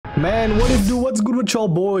Man, what it do? What's good with y'all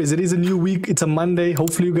boys? It is a new week. It's a Monday.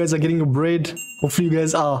 Hopefully you guys are getting your bread. Hopefully you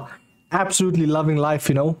guys are absolutely loving life,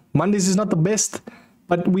 you know. Mondays is not the best,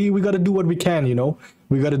 but we got to do what we can, you know.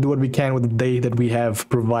 We got to do what we can with the day that we have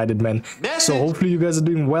provided, man. So hopefully you guys are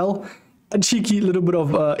doing well. A cheeky little bit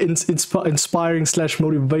of inspiring slash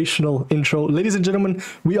motivational intro. Ladies and gentlemen,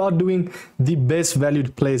 we are doing the best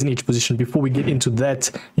valued players in each position. Before we get into that,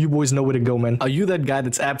 you boys know where to go, man. Are you that guy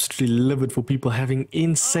that's absolutely livid for people having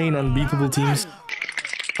insane unbeatable teams?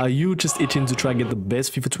 Are you just itching to try and get the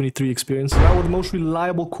best FIFA 23 experience? Now with the most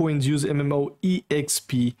reliable coins, use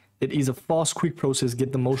MMOEXP. It is a fast, quick process.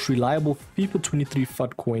 Get the most reliable FIFA 23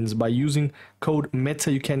 FUT coins by using code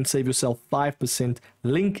META. You can save yourself 5%.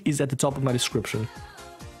 Link is at the top of my description.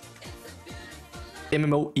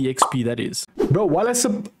 MMOEXP, that is. Bro, while I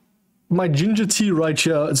sip my ginger tea right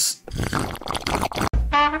here, it's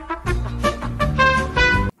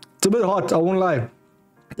a bit hot, I won't lie.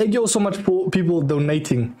 Thank you all so much for people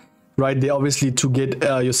donating right there, obviously, to get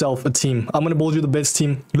yourself a team. I'm gonna build you the best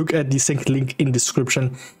team. Look at the second link in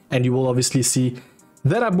description and you will obviously see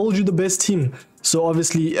that I build you the best team. So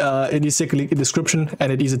obviously it is second link in description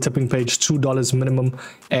and it is a tipping page, $2 minimum,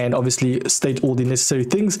 and obviously state all the necessary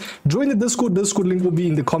things. Join the Discord link will be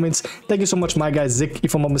in the comments. Thank you so much, my guy Zick,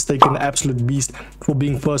 if I'm not mistaken, absolute beast, for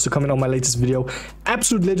being first to comment on my latest video.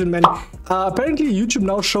 Absolute legend, man. Apparently YouTube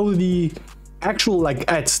now show the actual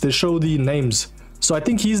like ads, they show the names. So I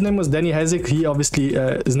think his name was Danny Hazik. He obviously,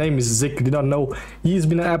 his name is Zick. Did not know. He's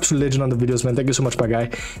been an absolute legend on the videos, man. Thank you so much, my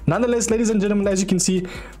guy. Nonetheless, ladies and gentlemen, as you can see,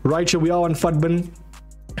 right here, we are on FUTBin.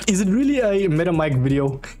 Is it really a MetaMike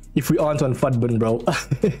video if we aren't on FUTBin, bro?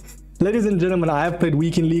 Ladies and gentlemen, I have played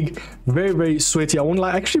Weekend League. Very, very sweaty. I won't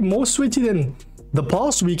lie. Actually, more sweaty than the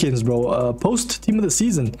past weekends, bro. Post team of the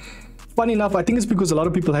season. Funny enough, I think it's because a lot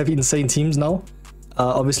of people have insane teams now.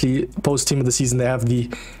 Obviously, post team of the season, they have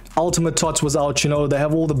the ultimate tots was out, you know, they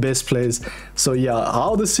have all the best players. So yeah,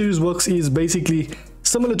 how the series works is basically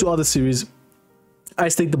similar to other series. I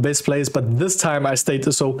state the best players, but this time I state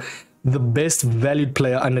so the best valued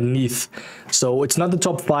player underneath. So it's not the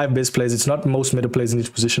top 5 best players, it's not most meta players in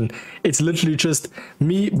each position. It's literally just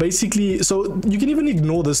me basically. So you can even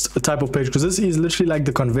ignore this type of page because this is literally like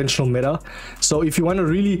the conventional meta. So if you want to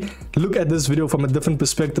really look at this video from a different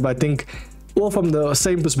perspective, I think, or from the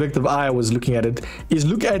same perspective I was looking at it, is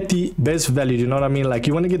look at the best value, you know what I mean? Like,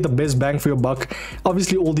 you want to get the best bang for your buck.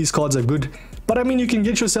 Obviously all these cards are good, but I mean, you can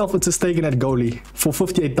get yourself a Stegen at goalie for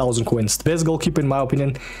 58,000 coins. Best goalkeeper in my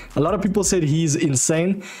opinion. A lot of people said he's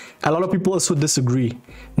insane. A lot of people also disagree.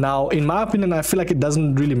 Now in my opinion, I feel like it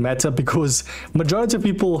doesn't really matter because majority of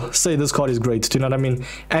people say this card is great, do you know what I mean?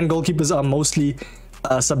 And goalkeepers are mostly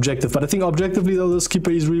subjective, but I think objectively though, this keeper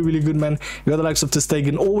is really good, man. You got the likes of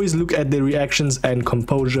Stegen. Always look at their reactions and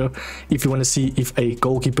composure if you want to see if a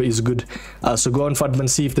goalkeeper is good. So go on FUTBin,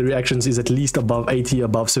 see if the reactions is at least above 80,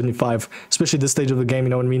 above 75, especially this stage of the game, you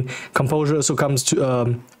know what I mean? Composure also comes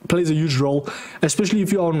to plays a huge role, especially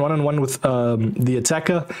if you're on one-on-one with the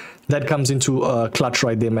attacker. That comes into clutch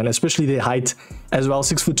right there, man, especially their height as well.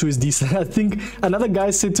 6'2" is decent. I think another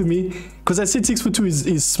guy said to me, because I said 6'2"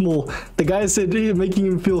 is small, the guy said, hey, making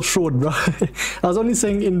him feel short, bro. I was only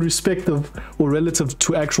saying in respect of or relative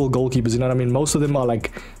to actual goalkeepers, you know what I mean? Most of them are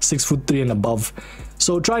like 6'3" and above.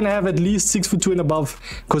 So trying to have at least 6'2" and above,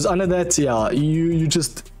 because under that, yeah,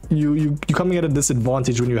 you're coming at a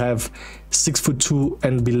disadvantage when you have 6'2"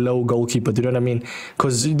 and below goalkeeper, do you know what I mean?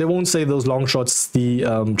 Because they won't say those long shots, the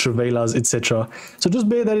Trevelas, etc. So just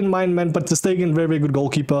bear that in mind, man. But Stegen, very good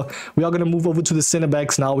goalkeeper. We are going to move over to the center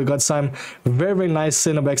backs now. We got some very nice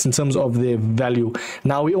center backs in terms of their value.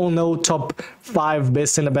 Now we all know top 5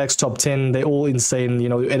 best center backs, top 10, they're all insane. You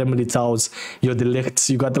know, your Eder Militao's, your De Ligt,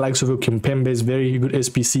 you got the likes of your Kimpembe's, very good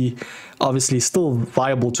SPC, obviously still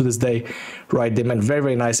viable to this day right there, man.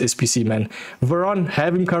 Very nice SPC, man. Veron,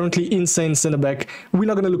 have him currently insane center back. We're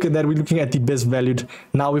not going to look at that. We're looking at the best valued.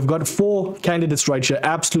 Now we've got 4 candidates right here,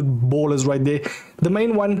 absolute ballers right there. The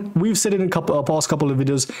main one, we've said it in past couple of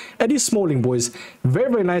videos, Eddie Smalling, boys.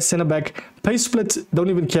 Very nice center back. Pace split, don't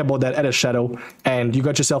even care about that, at a shadow. And you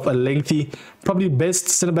got yourself a lengthy, probably best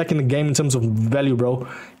center back in the game in terms of value, bro.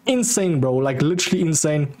 Insane, bro, like literally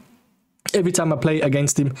insane. Every time I play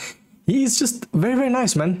against him, he's just very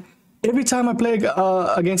nice, man. Every time I play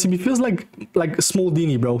against him, he feels like small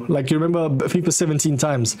Dini, bro. Like, you remember FIFA 17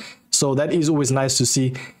 times. So that is always nice to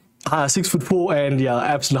see. 6'4", and yeah,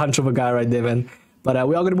 absolute hunch of a guy right there, man. But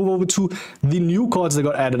we are going to move over to the new cards that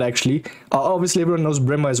got added, actually. Obviously, everyone knows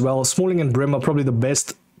Bremer as well. Smalling and Bremer, probably the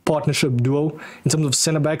best partnership duo in terms of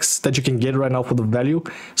center backs that you can get right now for the value.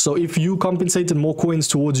 So if you compensated more coins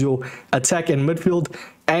towards your attack and midfield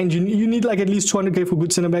And you need like at least 200k for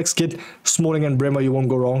good center backs. Get Smalling and Bremer, you won't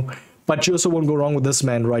go wrong. But you also won't go wrong with this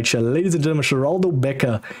man right here. Ladies and gentlemen, Geraldo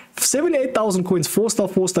Becker. 78,000 coins, 4-star,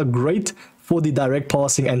 4-star. Great for the direct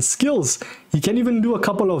passing and skills. He can even do a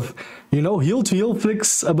couple of, you know, heel-to-heel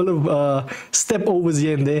flicks, a bit of step overs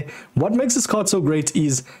here and there. What makes this card so great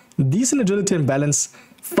is decent agility and balance.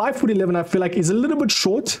 5'11", I feel like is a little bit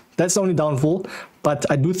short. That's the only downfall. But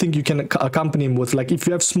I do think you can accompany him with, like, if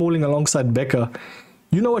you have Smalling alongside Becker,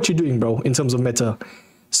 you know what you're doing, bro, in terms of meta.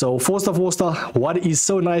 So 4-star, 4-star. What is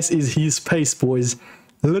so nice is his pace, boys.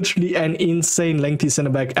 Literally an insane lengthy center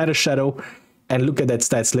back at a shadow. And look at that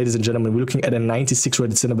stats, ladies and gentlemen. We're looking at a 96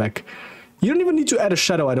 rated center back. You don't even need to add a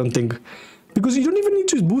shadow, I don't think, because you don't even need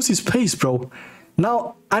to boost his pace, bro.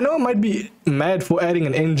 Now, I know I might be mad for adding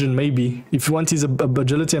an engine, maybe, if you want his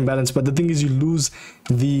agility and balance, but the thing is you lose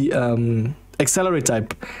the accelerate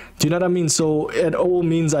type. Do you know what I mean? So at all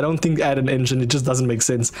means, I don't think add an engine. It just doesn't make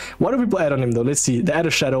sense. What do people add on him though? Let's see. They add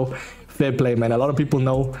a shadow. Fair play, man. A lot of people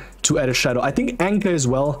know to add a shadow. I think anchor as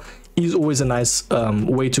well is always a nice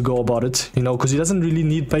way to go about it, you know, because he doesn't really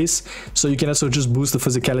need pace. So you can also just boost the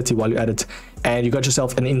physicality while you add it. And you got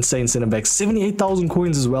yourself an insane center back. 78,000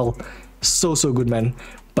 coins as well. So good, man.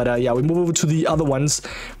 But yeah, we move over to the other ones.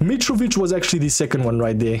 Mitrovic was actually the second one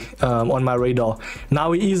right there on my radar.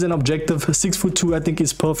 Now he is an objective. 6'2", I think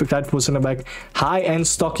is perfect height for center back. High and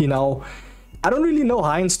stocky now. I don't really know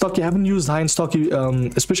high and stocky. I haven't used high and stocky,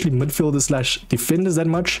 especially midfielders slash defenders that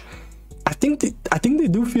much. I think they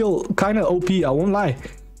do feel kind of OP. I won't lie,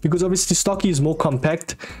 because obviously stocky is more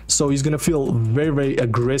compact, so he's gonna feel very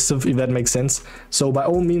aggressive, if that makes sense. So by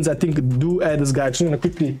all means, I think do add this guy. I'm just gonna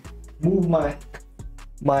quickly move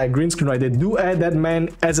my green screen right there. Do add that man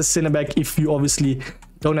as a center back if you obviously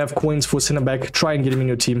don't have coins for center back. Try and get him in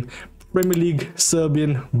your team. Premier League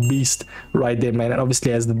Serbian beast right there, man, and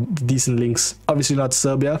obviously has the decent links. Obviously not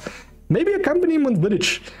Serbia. Maybe accompany him with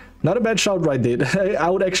Vidic. Not a bad shout right there. I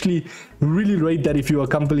would actually really rate that if you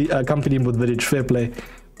accompany him with Vidic. Fair play.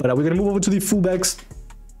 But we're gonna move over to the fullbacks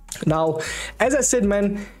now. As I said,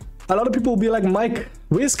 man, a lot of people will be like, Mike,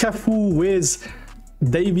 where's Cafu? Where's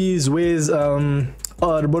Davies? Where's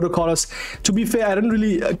Roberto Carlos? To be fair, I didn't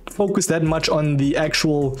really focus that much on the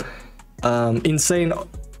actual insane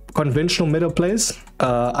conventional meta players.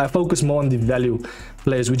 I focus more on the value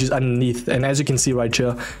players, which is underneath. And as you can see right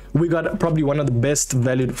here, we got probably one of the best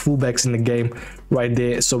valued fullbacks in the game right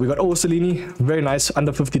there. So we got Orsolini, very nice,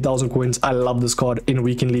 under 50,000 coins. I love this card in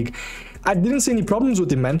Weekend League. I didn't see any problems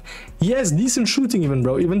with him, man. He has decent shooting even,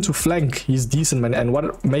 bro. Even to flank, he's decent, man. And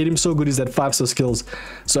what made him so good is that 5-star skills.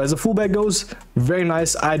 So as a fullback goes, very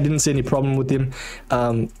nice. I didn't see any problem with him.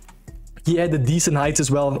 He had a decent height as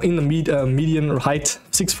well, in the median height,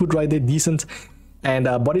 6 foot right there, decent. And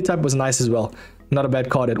body type was nice as well. Not a bad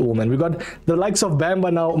card at all, man. We got the likes of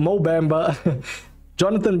Bamba now, Mo Bamba,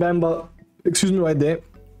 Jonathan Bamba, excuse me, right there.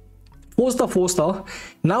 4-star, 4-star.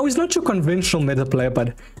 Now he's not your conventional meta player,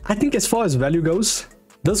 but I think as far as value goes,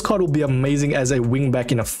 this card will be amazing as a wing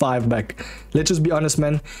back in a 5-back. Let's just be honest,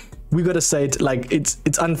 man. We gotta say it, like, it's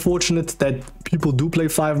unfortunate that people do play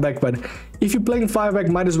 5-back, but if you're playing 5-back,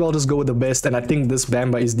 might as well just go with the best. And I think this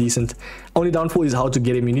Bamba is decent. Only downfall is how to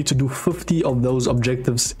get him. You need to do 50 of those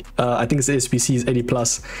objectives. I think it's SPC is 80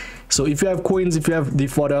 plus. So if you have coins, if you have the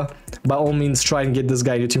fodder, by all means try and get this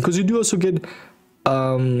guy in your team, because you do also get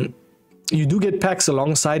you do get packs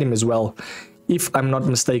alongside him as well, if I'm not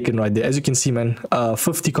mistaken right there. As you can see, man,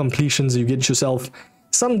 50 completions, you get yourself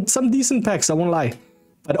some decent packs, I won't lie.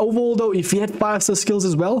 But overall though, if he had 5-star skills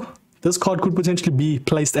as well, this card could potentially be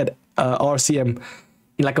placed at RCM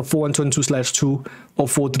in like a 4-1-2/2 or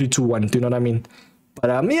 4-3-2-1. Do you know what I mean?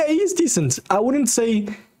 But yeah, he's decent. I wouldn't say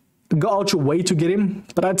go out your way to get him,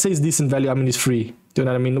 but I'd say he's decent value. I mean, he's free. Do you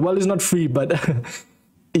know what I mean? Well, he's not free, but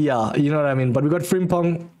yeah, you know what I mean. But we got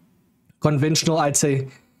Frimpong, conventional, I'd say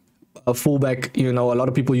a fullback. You know, a lot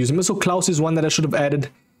of people use him. So Klaus is one that I should have added.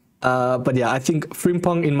 But yeah, I think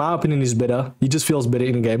Frimpong, in my opinion, is better. He just feels better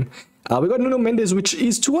in game. We got Nuno Mendes, which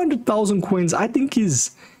is 200,000 coins. I think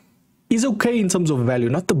he's okay in terms of value,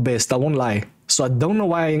 not the best, I won't lie. So I don't know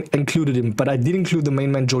why I included him, but I did include the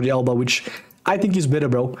main man Jordi Alba, which I think is better,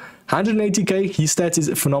 bro. 180k, his stats is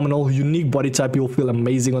phenomenal. Unique body type, he'll feel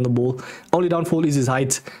amazing on the ball. Only downfall is his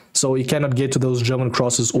height, so he cannot get to those German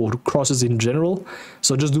crosses or crosses in general.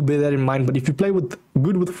 So just do bear that in mind. But if you play with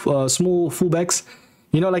small fullbacks,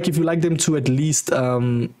 you know, like if you like them to at least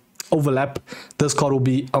overlap, this card will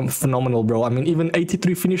be phenomenal, bro. I mean, even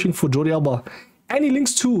 83 finishing for Jordi Alba. And he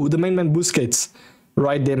links to the main man Busquets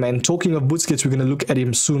right there, man. Talking of Busquets, we're going to look at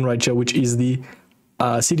him soon right here, which is the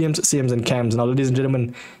CDMs, CMs, and CAMs. Now, ladies and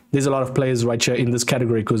gentlemen, there's a lot of players right here in this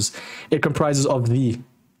category because it comprises of the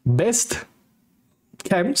best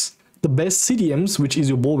camps, the best CDMs, which is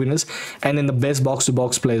your ball winners, and then the best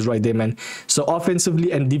box-to-box players right there, man. So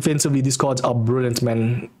offensively and defensively, these cards are brilliant,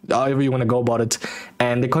 man. However you want to go about it.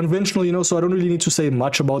 And they're conventional, you know, so I don't really need to say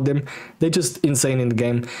much about them. They're just insane in the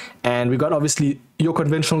game. And we got, obviously, your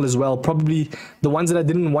conventional as well. Probably the ones that I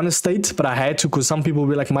didn't want to state, but I had to, because some people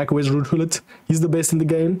were like, Michael, where's Ruud Gullit? He's the best in the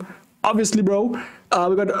game. Obviously, bro.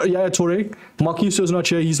 We got Yaya Toure. Marquinhos not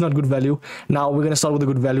here. He's not good value. Now, we're going to start with the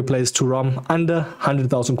good value players. Thuram, under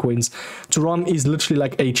 100,000 coins. Thuram is literally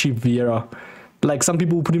like a cheap Vieira. Like, some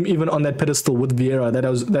people put him even on that pedestal with Vieira.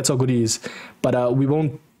 That's how good he is. But we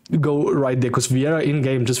won't go right there, because Vieira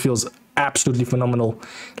in-game just feels absolutely phenomenal.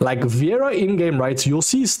 Like, Vieira in-game, right? You'll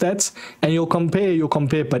see his stats, and you'll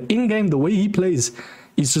compare. But in-game, the way he plays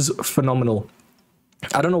is just phenomenal.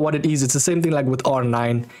 I don't know what it is. It's the same thing like with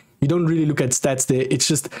R9. You don't really look at stats there. It's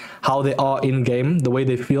just how they are in game, the way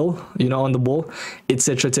they feel, you know, on the ball,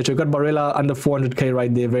 etc., etc. We got Barella under 400k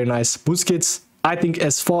right there. Very nice. Busquets, I think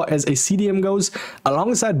as far as a CDM goes,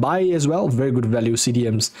 alongside Baye as well, very good value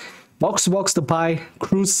CDMs. Box to box, the pie.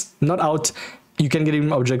 Cruz, not out. You can get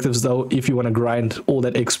him objectives though if you want to grind all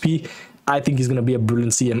that XP. I think he's going to be a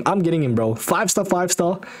brilliant CM. I'm getting him, bro. 5-star,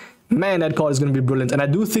 5-star. Man, that card is going to be brilliant. And I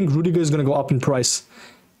do think Rudiger is going to go up in price.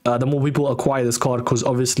 The more people acquire this card, because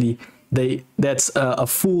obviously that's a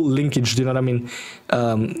full linkage, do you know what I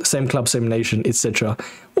mean? Same club, same nation, etc.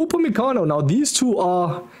 Upamecano, now these two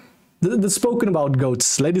are the spoken about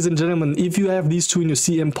GOATs. Ladies and gentlemen, if you have these two in your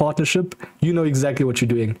CM partnership, you know exactly what you're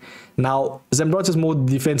doing. Now, Zambrotta is more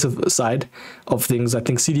defensive side of things. I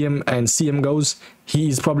think CDM and CM goes, he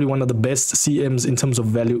is probably one of the best CMs in terms of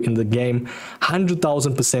value in the game.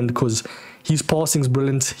 100,000%, because his passing is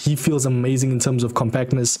brilliant. He feels amazing in terms of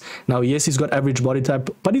compactness. Now, yes, he's got average body type,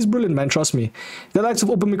 but he's brilliant, man. Trust me. The likes of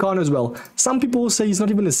Upamecano as well. Some people will say he's not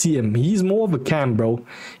even a CM. He's more of a cam, bro.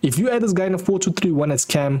 If you add this guy in a 4-2-3-1 as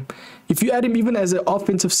cam, if you add him even as an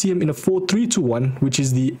offensive CM in a 4-3-2-1, which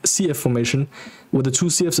is the CF formation, with the two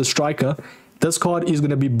CFs as striker, this card is going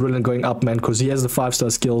to be brilliant going up, man, because he has the 5-star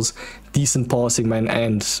skills, decent passing, man,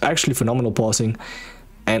 and actually phenomenal passing.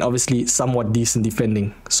 And obviously somewhat decent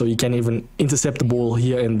defending, so you can even intercept the ball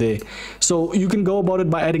here and there. So you can go about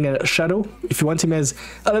it by adding a shadow if you want him as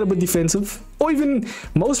a little bit defensive, or even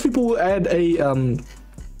most people will add an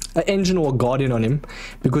engine or a guardian on him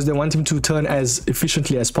because they want him to turn as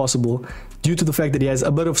efficiently as possible, due to the fact that he has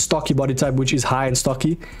a bit of stocky body type, which is high and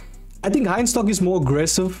stocky. I think high and stocky is more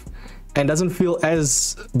aggressive and doesn't feel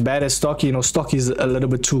as bad as stocky. You know, stocky is a little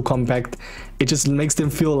bit too compact. It just makes them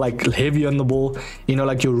feel like heavy on the ball, you know,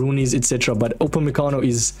 like your Rooney's, etc. But Upamecano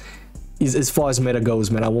is as far as meta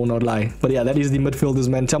goes, man. I will not lie. But yeah, that is the midfielders,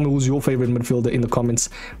 man. Tell me who's your favorite midfielder in the comments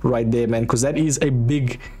right there, man, because that is a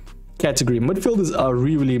big category. Midfielders are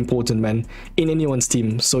really important, man, in anyone's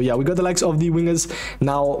team. So yeah, we got the likes of the wingers.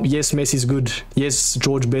 Now, yes, Messi's good. Yes,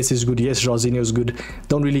 George Best is good. Yes, Jorginho's good.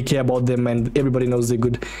 Don't really care about them, man. Everybody knows they're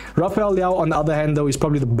good. Rafael Leao, on the other hand, though, is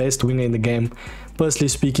probably the best winger in the game. Personally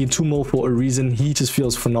speaking, 2 mil for a reason. He just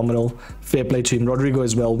feels phenomenal. Fair play to him. Rodrigo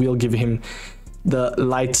as well. We'll give him the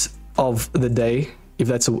light of the day, if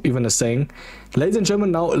that's even a saying. Ladies and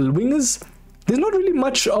gentlemen, now wingers. There's not really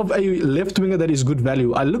much of a left winger that is good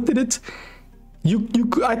value. I looked at it.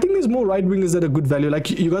 I think there's more right wingers that are good value.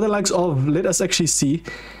 Like, you got the likes of, let us actually see.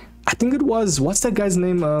 I think it was, what's that guy's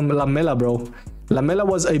name? Lamela, bro. Lamela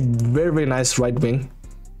was a very, very nice right wing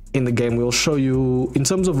in the game. We'll show you. In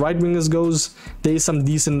terms of right wingers goes, there is some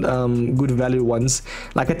decent, good value ones.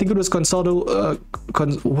 Like, I think it was Gonzalo.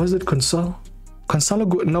 Was it Gonzalo? Gonzalo?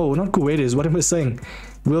 No, not Guedes. What am I saying?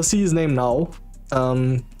 We'll see his name now.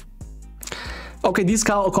 Okay, these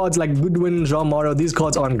cards like Goodwin, João Mauro, these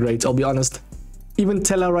cards aren't great, I'll be honest. Even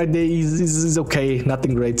Tella right there is okay,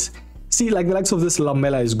 nothing great. See, like the likes of this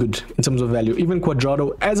Lamela is good in terms of value. Even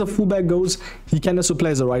Cuadrado, as a fullback goes, he can also play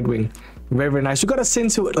as a right wing. Very, very nice. You got a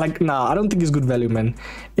sense of, like, nah, I don't think he's good value, man.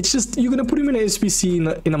 It's just, you're going to put him in an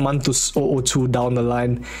SPC in a month or two down the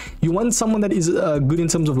line. You want someone that is good in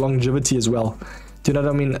terms of longevity as well. Do you know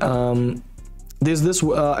what I mean? There's this,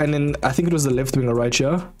 and then I think it was the left winger right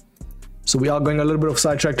here. So we are going a little bit of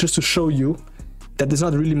sidetrack just to show you that there's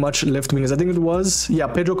not really much left wingers. I think it was, yeah,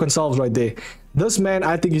 Pedro Gonçalves right there. This man,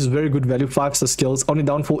 I think, is very good value, 5-star skills. Only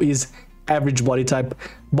downfall is average body type.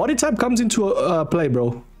 Body type comes into play,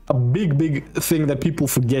 bro. A big thing that people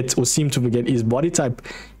forget or seem to forget is body type.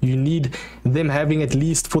 You need them having at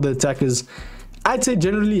least, for the attackers, I'd say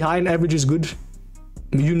generally high and average is good.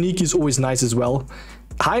 Unique is always nice as well.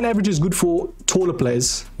 High and average is good for taller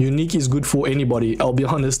players. Unique is good for anybody, I'll be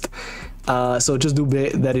honest. So just do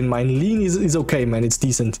bear that in mind. Lean is okay, man. It's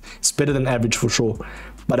decent. It's better than average for sure.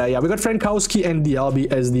 But yeah, we got Frankowski and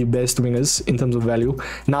Diaby as the best wingers in terms of value.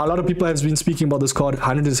 Now, a lot of people have been speaking about this card.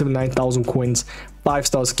 179,000 coins,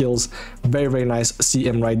 5-star skills. Very, very nice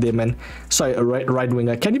CM right there, man. Sorry, a right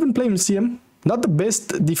winger. Can't even play him CM. Not the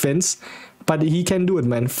best defense, but he can do it,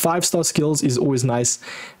 man. 5-star skills is always nice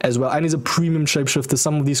as well. And he's a premium shapeshifter.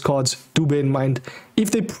 Some of these cards, do bear in mind,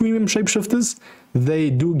 if they're premium shapeshifters,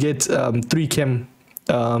 they do get 3 chem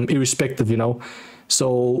irrespective, you know.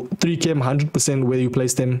 So 3 chem 100% where you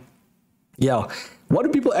place them. Yeah, what do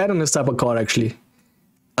people add on this type of card actually?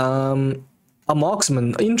 A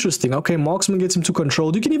marksman. Interesting. Okay, marksman gets him to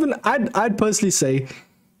control. You can even, I'd personally say,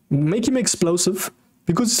 make him explosive.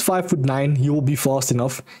 Because he's 5'9", he will be fast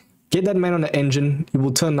enough. Get that man on the engine, he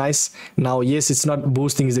will turn nice. Now, yes, it's not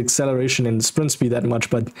boosting his acceleration and sprint speed that much,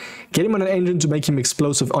 but get him on an engine to make him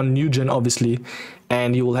explosive on new gen, obviously,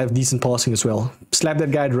 and you will have decent passing as well. Slap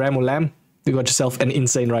that guy at Ram or Lamb, you got yourself an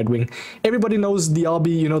insane right wing. Everybody knows the RB,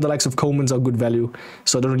 you know, the likes of Coleman's are good value,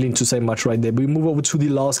 so I don't really need to say much right there. But we move over to the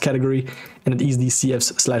last category, and it is the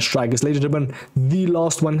CFs/strikers. Ladies and gentlemen, the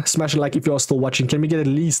last one. Smash a like if you are still watching. Can we get at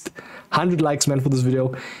least 100 likes, man, for this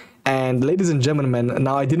video? And ladies and gentlemen, man,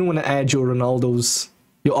 now I didn't want to add your Ronaldos,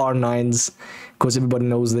 your R9s, because everybody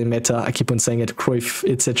knows their meta. I keep on saying it, Cruyff,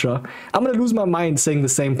 etc. I'm going to lose my mind saying the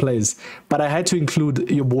same plays, but I had to include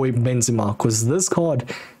your boy Benzema, because this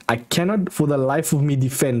card, I cannot for the life of me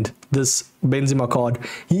defend this Benzema card.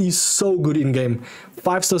 He is so good in game.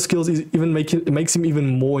 5-star skills is even makes him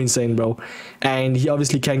even more insane, bro. And he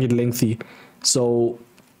obviously can get lengthy. So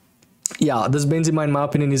yeah, this Benzema, in my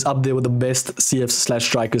opinion, is up there with the best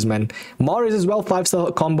CFs/strikers, man. Mahrez as well,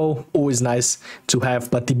 5-star combo, always nice to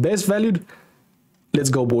have. But the best valued, let's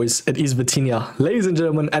go, boys. It is Vitinha. Ladies and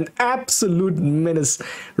gentlemen, an absolute menace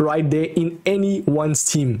right there in anyone's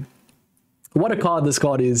team. What a card this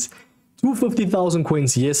card is. 250,000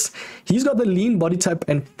 coins, yes. He's got the lean body type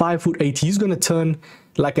and 5'8". He's going to turn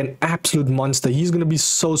like an absolute monster. He's going to be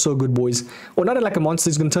so good, boys. Or not like a monster,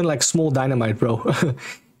 he's going to turn like small dynamite, bro.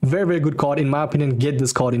 Very, very good card. In my opinion, get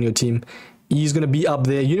this card in your team. He's going to be up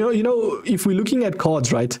there. You know, if we're looking at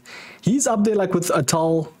cards, right, he's up there like with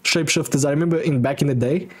Atal shapeshifters. I remember back in the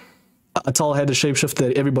day, Atal had a shapeshifter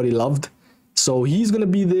that everybody loved. So he's going to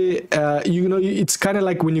be there. You know, it's kind of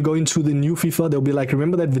like when you go into the new FIFA, they'll be like,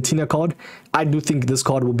 remember that Vitinha card? I do think this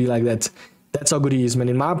card will be like that. That's how good he is, man.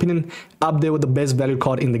 In my opinion, up there with the best value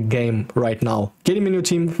card in the game right now. Get him in your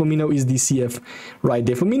team. Firmino is the CF right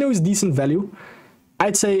there. Firmino is decent value.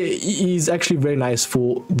 I'd say he's actually very nice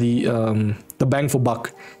for the bang for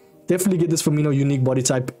buck. Definitely get this Firmino unique body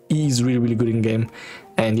type. He's really good in game.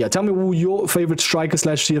 And yeah, tell me who your favorite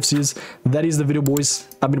striker/CFC is. That is the video, boys.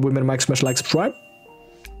 I've been MetaMike. Smash like, subscribe.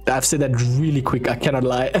 I've said that really quick, I cannot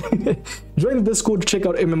lie. Join the Discord, check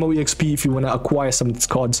out MMOEXP if you want to acquire some of these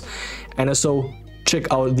cards. And also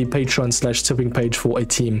check out the Patreon/tipping page for a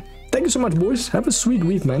team. Thank you so much, boys. Have a sweet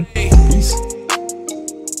week, man. Peace.